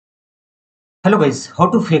Hello guys, how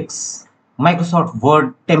to fix Microsoft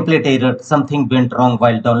Word template error? Something went wrong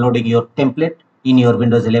while downloading your template in your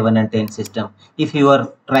Windows 11 and 10 system. If you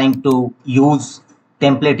are trying to use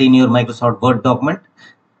template in your Microsoft Word document,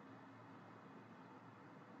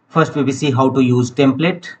 first we will see how to use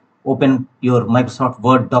template. Open your Microsoft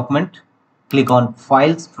Word document, click on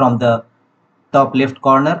Files from the top left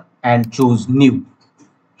corner and choose New.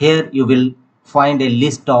 Here you will find a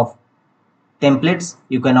list of templates.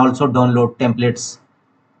 You can also download templates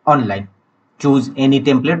online. Choose any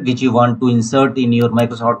template which you want to insert in your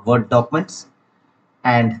Microsoft Word documents,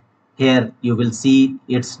 and here you will see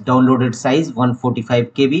its downloaded size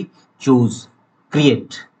 145 KB. Choose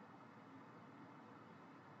create,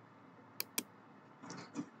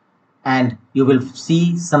 and you will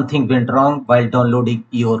see something went wrong while downloading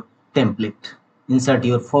your template. Insert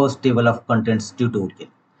your first table of contents tutorial.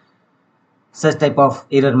 Such type of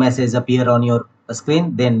error message appear on your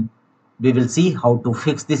screen. Then we will see how to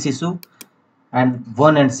fix this issue. And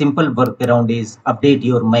one and simple workaround is update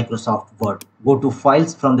your Microsoft Word. Go to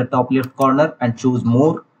Files from the top left corner and choose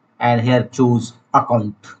More, and here choose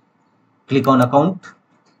Account. Click on Account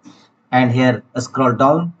and here scroll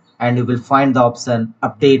down and you will find the option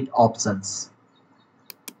Update Options.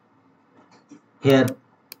 Here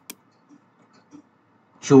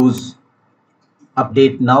choose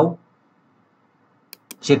Update Now.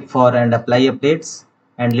 Check for and apply updates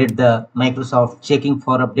and let the Microsoft checking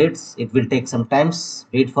for updates. It will take some times.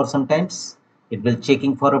 Wait for some times. It will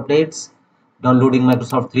checking for updates. Downloading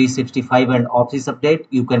Microsoft 365 and Office update.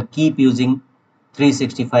 You can keep using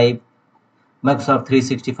 365. Microsoft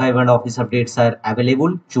 365 and Office updates are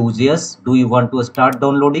available. Choose yes. Do you want to start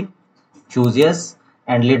downloading? Choose yes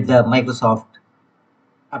and let the Microsoft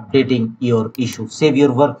updating your issue. Save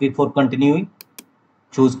your work before continuing.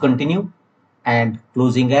 Choose continue and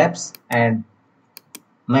closing apps, and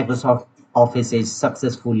Microsoft Office is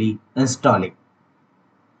successfully installing.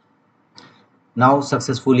 Now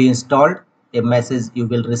successfully installed, a message you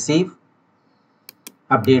will receive.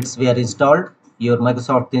 Updates were installed. Your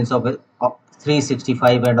Microsoft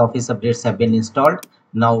 365 and Office updates have been installed.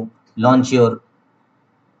 Now launch your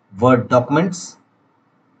Word documents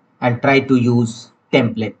and try to use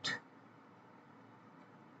template.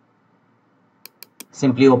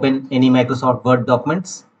 Simply open any Microsoft Word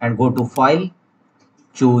documents and go to File,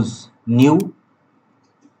 choose New,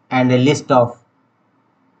 and a list of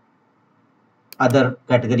other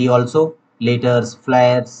category also, letters,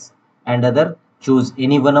 flyers and other. Choose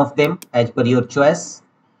any one of them as per your choice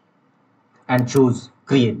and choose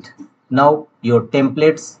create. Now your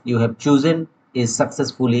templates you have chosen is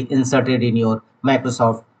successfully inserted in your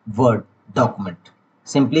Microsoft Word document.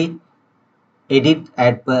 Simply edit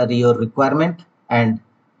as per your requirement and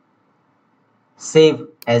save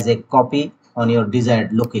as a copy on your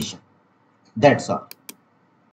desired location. That's all.